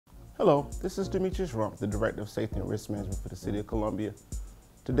Hello, this is Demetrius Rump, the Director of Safety and Risk Management for the City of Columbia.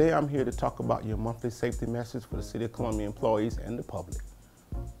 Today I'm here to talk about your monthly safety message for the City of Columbia employees and the public.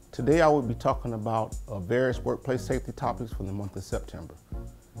 Today I will be talking about various workplace safety topics for the month of September.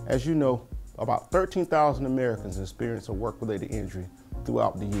 As you know, about 13,000 Americans experience a work-related injury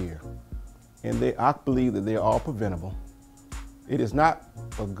throughout the year, and I believe that they are all preventable. It is not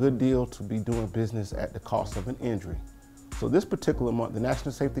a good deal to be doing business at the cost of an injury. So this particular month, the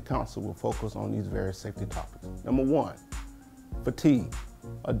National Safety Council will focus on these various safety topics. Number one, fatigue.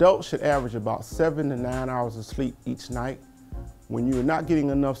 Adults should average about 7 to 9 hours of sleep each night. When you're not getting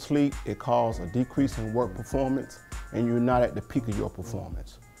enough sleep, it causes a decrease in work performance and you're not at the peak of your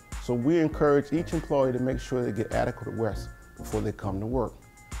performance. So we encourage each employee to make sure they get adequate rest before they come to work.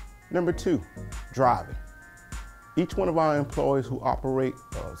 Number two, driving. Each one of our employees who operate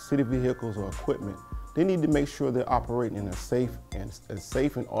city vehicles or equipment, they need to make sure they're operating in a safe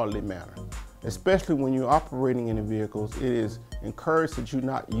and orderly manner. Especially when you're operating in the vehicles, it is encouraged that you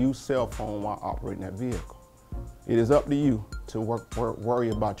not use cell phone while operating that vehicle. It is up to you to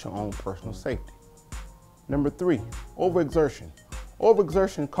worry about your own personal safety. Number three, overexertion.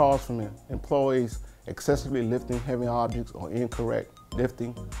 Overexertion calls from employees excessively lifting heavy objects or incorrect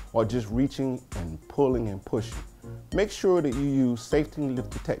lifting or just reaching and pulling and pushing. Make sure that you use safety and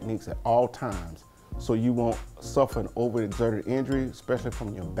lifting techniques at all times so you won't suffer an overexerted injury, especially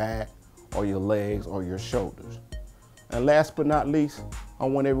from your back or your legs or your shoulders. And last but not least, I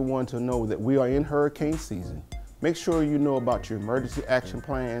want everyone to know that we are in hurricane season. Make sure you know about your emergency action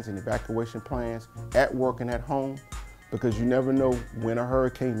plans and evacuation plans at work and at home, because you never know when a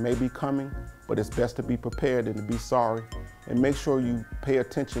hurricane may be coming, but it's best to be prepared than to be sorry. And make sure you pay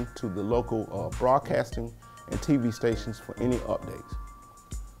attention to the local broadcasting and TV stations for any updates.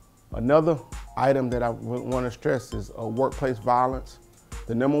 Another item that I want to stress is workplace violence.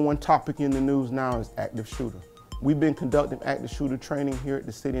 The number one topic in the news now is active shooter. We've been conducting active shooter training here at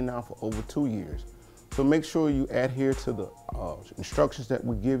the city now for over 2 years. So make sure you adhere to the instructions that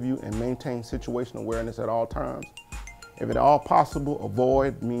we give you and maintain situational awareness at all times. If at all possible,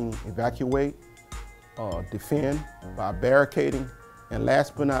 avoid, meaning evacuate, defend by barricading, and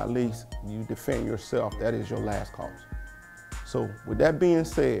last but not least, you defend yourself. That is your last cause. So with that being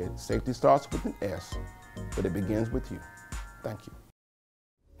said, safety starts with an S, but it begins with you. Thank you.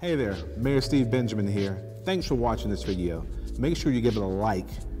 Hey there, Mayor Steve Benjamin here. Thanks for watching this video. Make sure you give it a like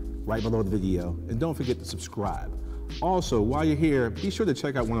right below the video, and don't forget to subscribe. Also, while you're here, be sure to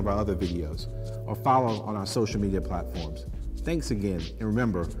check out one of our other videos or follow on our social media platforms. Thanks again, and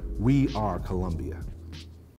remember, we are Columbia.